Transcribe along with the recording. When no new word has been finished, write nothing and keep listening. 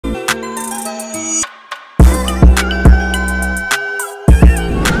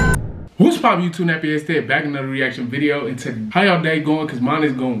What's pop YouTube, NappyheadSted, back in another reaction video. And today, how y'all day going? Cause mine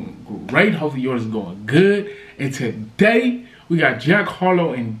is going great. Hopefully yours is going good. And today we got Jack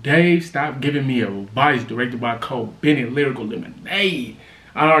Harlow and Dave. Stop Giving Me Advice, directed by Cole Bennett, Lyrical Lemonade.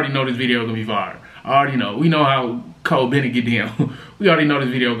 I already know this video is gonna be fire. I already know. We know how Cole Bennett get down. We already know this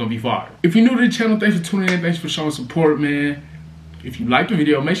video is gonna be fire. If you're new to the channel, thanks for tuning in. Thanks for showing support, man. If you like the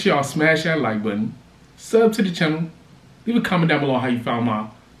video, make sure y'all smash that like button. Sub to the channel. Leave a comment down below how you found my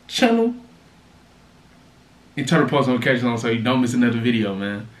channel. And turn the post notifications on so you don't miss another video,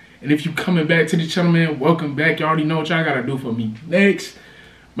 man. And if you coming back to the channel, man, welcome back. You already know what y'all gotta do for me next.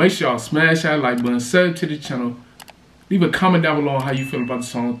 Make sure y'all smash that like button. Sub to the channel. Leave a comment down below on how you feel about the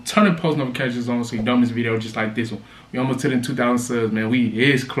song. Turn the post notifications on so you don't miss a video just like this one. We almost to the 2,000 subs, man. We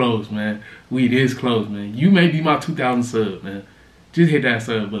is close, man. We is close, man. You may be my 2,000 subs, man. Just hit that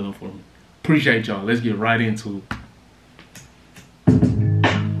sub button for me. Appreciate y'all. Let's get right into it.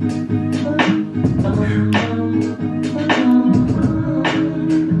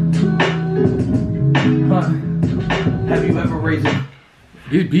 Have you ever raised it?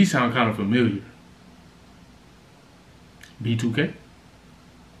 This beat sound kind of familiar. B2K?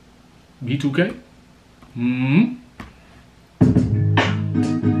 B2K?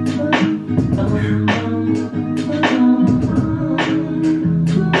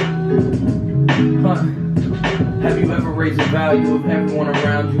 Have you ever raised the value of everyone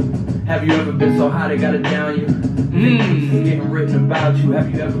around you? Have you ever been so high they gotta down you? Getting written about you.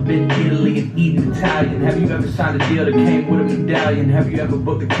 Have you ever been to Italy and eaten Italian? Have you ever signed a deal that came with a medallion? Have you ever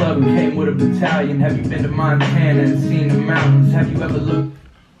booked a club and came with a battalion? Have you been to Montana and seen the mountains? Have you ever looked?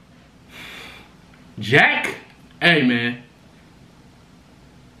 Jack? Hey, man.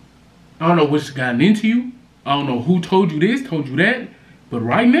 I don't know what's gotten into you. I don't know who told you this, told you that. But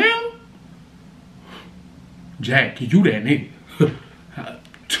right now, Jack, you that nigga.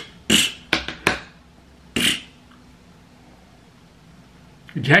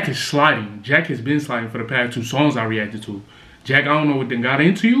 Jack is sliding. Jack has been sliding for the past 2 songs I reacted to. Jack, I don't know what then got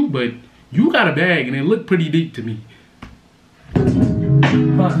into you, but you got a bag and it looked pretty deep to me.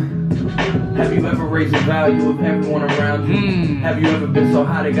 Have you ever raised the value of everyone around you? Have you ever been so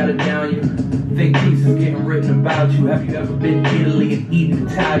high they gotta down you? Think pieces getting written about you. Have you ever been to Italy and eaten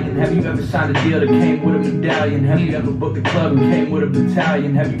Italian? Have you ever signed a deal that came with a medallion? Have you ever booked a club and came with a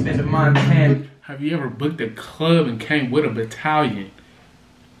battalion? Have you been to Montana? Have you ever booked a club and came with a battalion?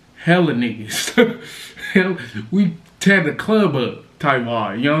 Hella niggas. Hell, we tear the club up type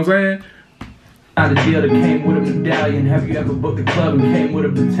hard, you know what I'm saying? Signed a deal that came with a medallion. Have you ever booked a club and came with a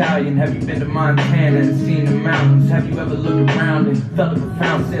battalion? Have you been to Montana and seen the mountains? Have you ever looked around and felt a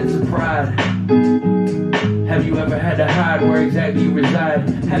profound sense of pride? Have you ever had to hide where exactly you reside?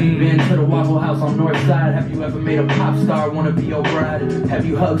 Have you been to the Waffle House on North Side? Have you ever made a pop star wanna be your bride? Have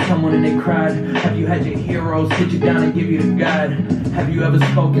you hugged someone and they cried? Have you had your heroes sit you down and give you the guide? Have you ever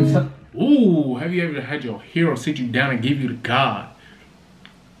spoken something? Ooh, have you ever had your hero sit you down and give you the God?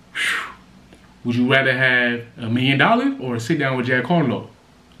 Whew. Would you rather have $1 million or sit down with Jack Harlow?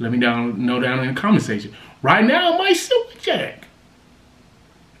 Let me know down in the comment section. Right now, I might sit with Jack.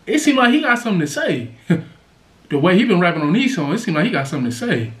 It seems like he got something to say. The way he been rapping on these songs, it seems like he got something to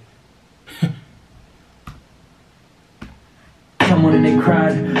say. Someone and they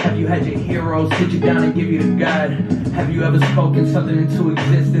cried. Have you had your heroes sit you down and give you the guide? Have you ever spoken something into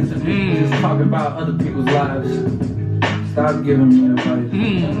existence and just talk about other people's lives? Stop giving me advice.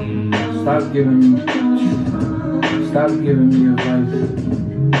 Stop giving me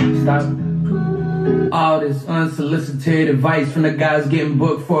advice. Stop all this unsolicited advice from the guys getting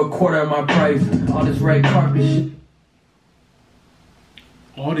booked for $1/4 of my price. All this red carpet shit.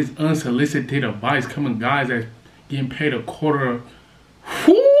 All this unsolicited advice coming guys that getting paid $1/4.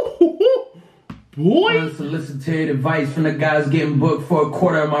 Boy. Unsolicited advice from the guys getting booked for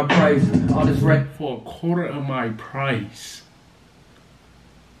 $1/4 of my price. All this red for $1/4 of my price.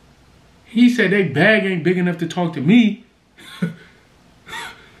 He said they bag ain't big enough to talk to me.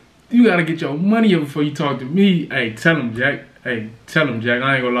 You gotta get your money up before you talk to me. Hey, tell him, Jack. Hey, tell him, Jack.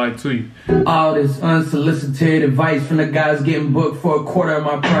 I ain't gonna lie to you. All this unsolicited advice from the guys getting booked for $1/4 of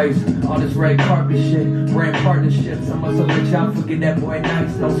my price. All this red carpet shit, brand partnerships. I must have let y'all forget that boy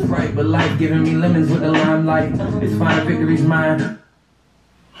nice. No Sprite, but life giving me lemons with the limelight. It's fine, victory's mine.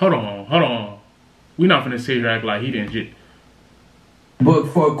 Hold on. We not finna sit here act like he didn't shit. Booked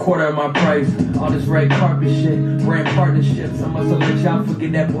for $1/4 of my price. All this red carpet shit, brand partnerships. I must have let y'all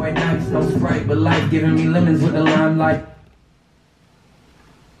forget that boy nice. No Sprite, but life giving me lemons with the limelight.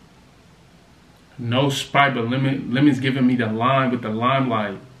 No Sprite, but lemons giving me the line with the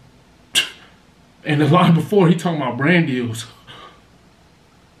limelight. And the line before, he talking about brand deals.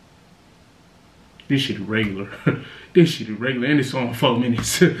 This shit is regular. This shit is regular, and it's on 4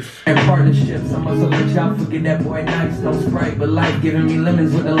 minutes. And partnerships, I must let y'all forget that boy nice. No Sprite, but life giving me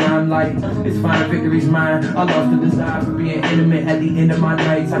lemons with the limelight. It's fine, victory's mine. I lost the desire for being intimate at the end of my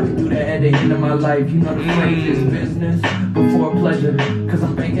nights. I can do that at the end of my life. You know the phrase is business before pleasure. Cause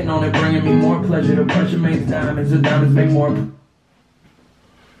I'm banking on it bringing me more pleasure. The pressure makes diamonds, the diamonds make more.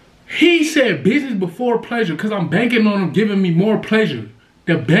 He said business before pleasure because I'm banking on him giving me more pleasure.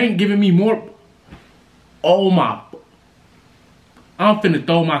 The bank giving me more. Oh my. I'm finna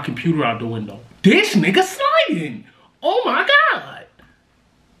throw my computer out the window. This nigga sliding. Oh my God.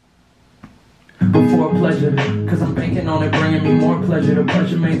 Before pleasure, cause I'm banking on it bringing me more pleasure. The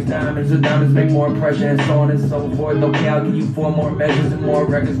pressure makes diamonds, the diamonds make more pressure, and so on and so forth. Okay, I'll give you 4 more measures and more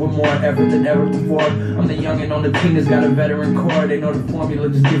records with more effort than ever before. I'm the youngin' on the team that's got a veteran core. They know the formula,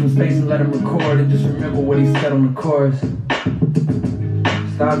 just give him space and let him record. And just remember what he said on the chorus.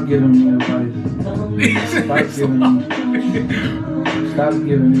 Stop giving me advice. Stop giving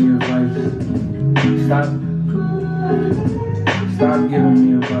me advice. Stop giving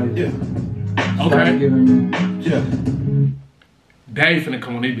me advice. Yeah. Stop Okay. giving me. Yeah. Dave finna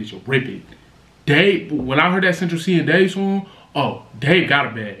come on this bitch and rip it. Dave, when I heard that Central C and Dave song, oh, Dave got a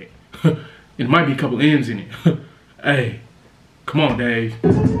bag. It might be a couple M's in it. Hey, come on, Dave.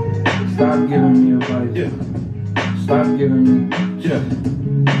 Stop giving me advice. Yeah. Stop giving me. Yeah.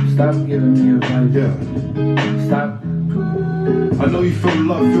 Stop giving me advice. Yeah. Stop. I know you feel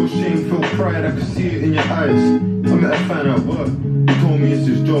love, feel shame, feel pride. I can see it in your eyes. I met a fan at work. He told me it's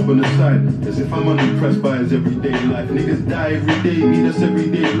his job on the side. As if I'm unimpressed by his everyday life. Niggas die every day, me that's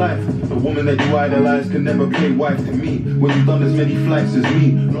everyday life. The woman that you idolize can never play wife to me. When you've done as many flights as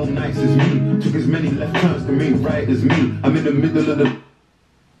me, long nights as me, took as many left turns to make right as me. I'm in the middle of the.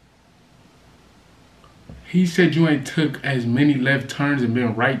 He said you ain't took as many left turns and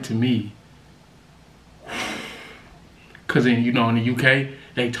been right to me. Cause in, you know, in the UK,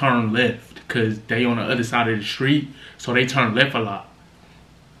 they turn left. Cause they on the other side of the street. So they turn left a lot.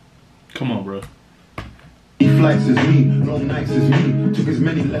 Come on, bro. Flights as me, long nights as me, took as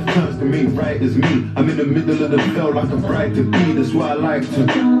many left turns to make right as me. I'm in the middle of the fell like a bride to be, that's why I like to.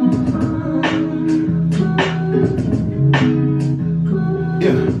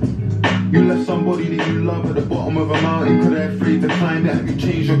 Yeah. You left somebody that you love at the bottom of a mountain, could have afraid to climb it. Have you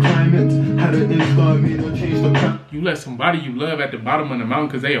changed your climate? Had an Insta made or changed the crap. You let somebody you love at the bottom of the mountain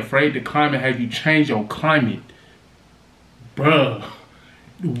because they afraid to climb it. Have you changed your climate? Bruh.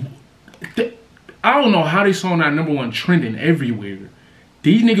 I don't know how they saw that #1 trending everywhere.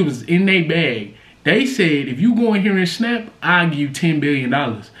 These niggas was in their bag. They said, if you go in here and snap, I'll give you $10 billion.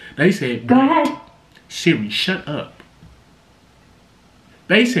 They said, Go ahead. Siri, shut up.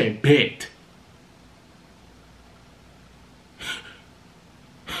 They said, bet.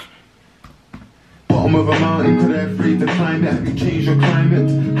 Bottom of a mountain, could have afraid to climb it. Have you changed your climate?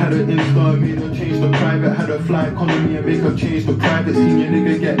 Had an Insta made her change the private. Had a fly economy and make her change the private. Seen your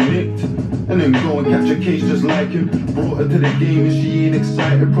nigga get nicked and then go and catch a case just like him. Brought her to the game and she ain't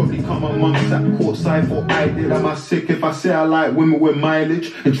excited. Probably come my mum sat courtside for I did. Am I sick if I say I like women with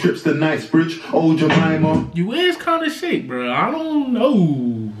mileage and trips to Knightsbridge? Old Jemima. You is kind of sick, bro. I don't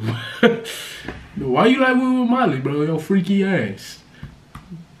know. Why you like women with mileage, bro? Yo, freaky ass.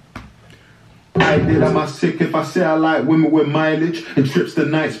 I did, am I sick if I say I like women with mileage and trips to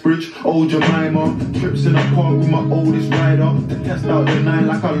Knightsbridge? Old Jemima, trips in a park with my oldest rider to test out the 9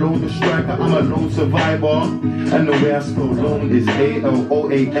 like a lone striker. I'm a lone survivor, and the way I spell lone is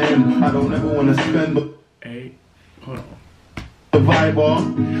A-L-O-A-N. I don't ever want to spend the Hold on. survivor,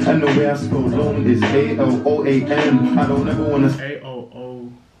 and the way I spell lone is A-L-O-A-N. I don't ever want to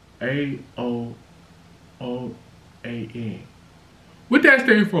A-O-O-A-N. What that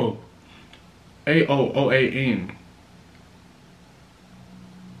stand for? A-O-O-A-N.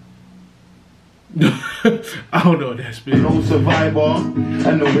 I don't know what that's been. lone survivor,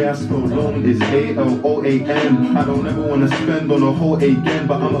 and the way I spell lone is A-L-O-A-N. I don't ever want to spend on a whole again,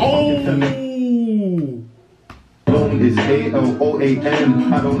 but I'm a fucking feminist. Lone is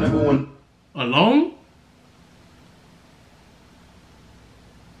A-L-O-A-N. I don't ever want. Alone?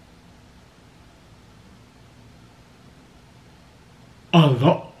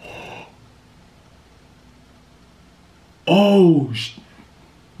 Alone? Oh,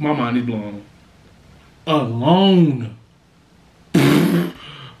 my mind is blown. Alone. I'm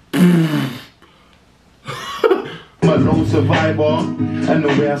a lone survivor, and the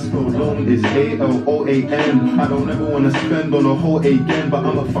way I spell lone is A-L-O-A-N. I don't ever want to spend on a whole again, but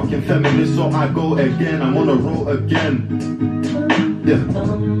I'm a fucking feminist, so I go again. I'm on a roll again. Yeah,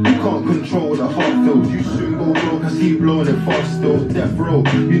 you can't control what the heart feels. You soon go broke, I see you blowing it fast still. Death row, you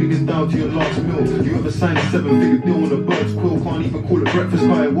niggas down to your last meal. You ever signed a 7-figure deal on a bird's quill? Can't even call it breakfast,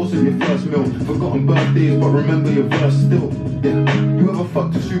 but it wasn't your first meal. Forgotten birthdays, but remember your verse still. Yeah, you ever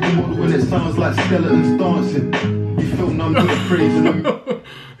fucked a supermodel when it sounds like skeletons dancing? You feel numb to the praise and the...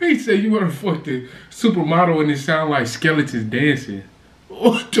 He said you ever fucked a supermodel when it sound like skeletons dancing.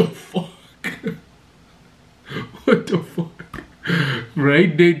 What the fuck? What the fuck? Bro, he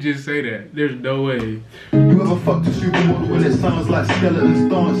did just say that. There's no way. You ever fucked a supermodel when it sounds like skeletons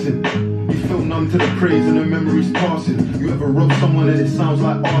dancing? You feel numb to the praise and the memories passing. You ever robbed someone and it sounds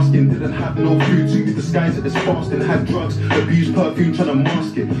like asking? Didn't have no food, so you disguise it as fasting. Had drugs, abused perfume, trying to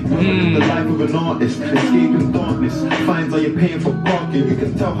mask it. You ever lived the life of an artist, escaping darkness. Fines are you paying for parking? You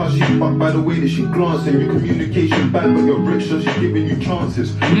can tell how she fucked by the way that she glancing. Your communication bad, but you're rich, so she's giving you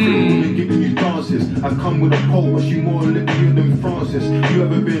chances. Pretty women giving you dances. I come with a pole, but she more Olivia than Francis. You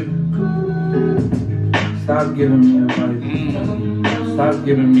ever been? Stop giving me advice. Stop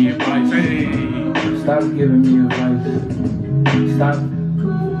giving me advice. Hey. Stop giving me advice.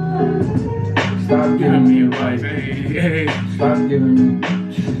 Stop giving me advice. Hey. Stop giving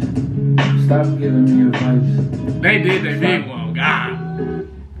me advice. They did their big one, God.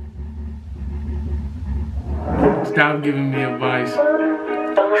 Stop giving me advice.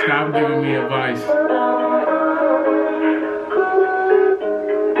 Stop giving me advice.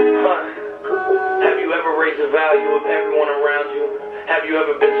 Have you ever raised the value of everyone around you? Have you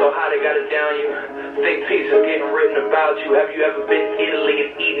ever been so high they got it down you? Think pieces getting written about you. Have you ever been Italy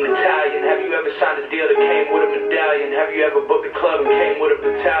and eating Italian? Have you ever signed a deal that came with a medallion? Have you ever booked a club and came with a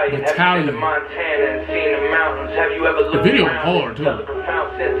battalion? Have you been to Montana and seen the mountains? Have you ever looked video around hard, and felt a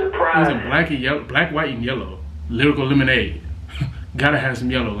profound sense of It was pride? in black and yellow, black, white, and yellow. Lyrical lemonade. Gotta have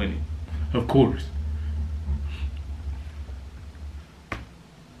some yellow in it, of course.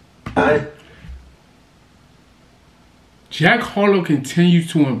 Jack Harlow continues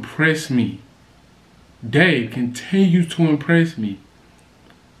to impress me. Dave continues to impress me.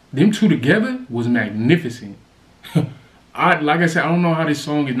 Them two together was magnificent. Like I said, I don't know how this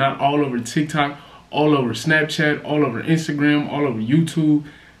song is not all over TikTok, all over Snapchat, all over Instagram, all over YouTube.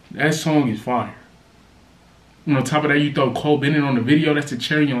 That song is fire. And on top of that, you throw Cole Bennett on the video, that's the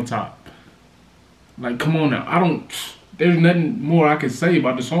cherry on top. Like, come on now. There's nothing more I can say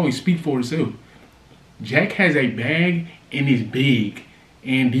about the song. It speaks for itself. Jack has a bag and it's big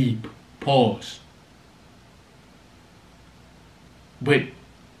and deep. Pause. But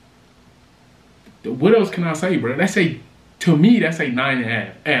what else can I say, bro? To me, that's a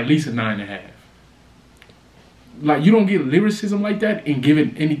 9.5. At least a 9.5. Like, you don't get lyricism like that and give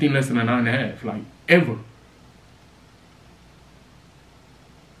it anything less than a 9.5. Like, ever.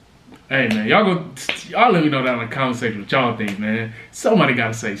 Hey, man, y'all let me know down in the comment section what y'all think, man. Somebody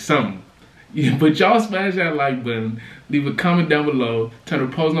gotta say something. Yeah, but y'all smash that like button, leave a comment down below, turn the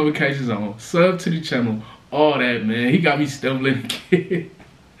post notifications on, sub to the channel, all that, man. He got me stumbling again.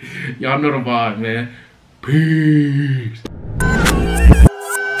 Y'all know the vibe, man. Peace.